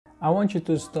I want you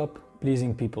to stop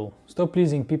pleasing people. Stop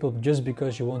pleasing people just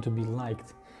because you want to be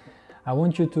liked. I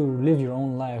want you to live your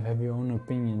own life, have your own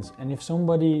opinions. And if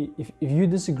you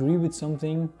disagree with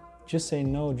something, just say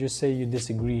no, just say you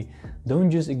disagree.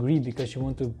 Don't just agree because you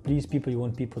want to please people, you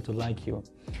want people to like you.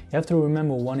 You have to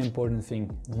remember one important thing.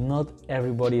 Not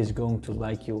everybody is going to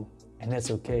like you. And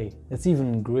that's okay. That's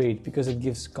even great because it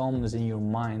gives calmness in your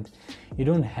mind. You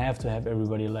don't have to have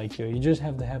everybody like you. You just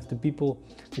have to have the people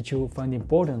that you find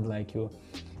important like you.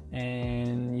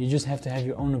 And you just have to have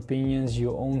your own opinions,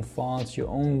 your own thoughts, your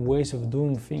own ways of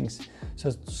doing things. So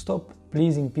stop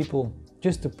pleasing people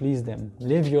just to please them.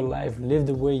 Live your life, live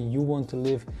the way you want to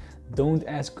live. Don't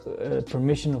ask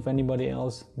permission of anybody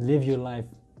else. Live your life.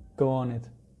 Go on it.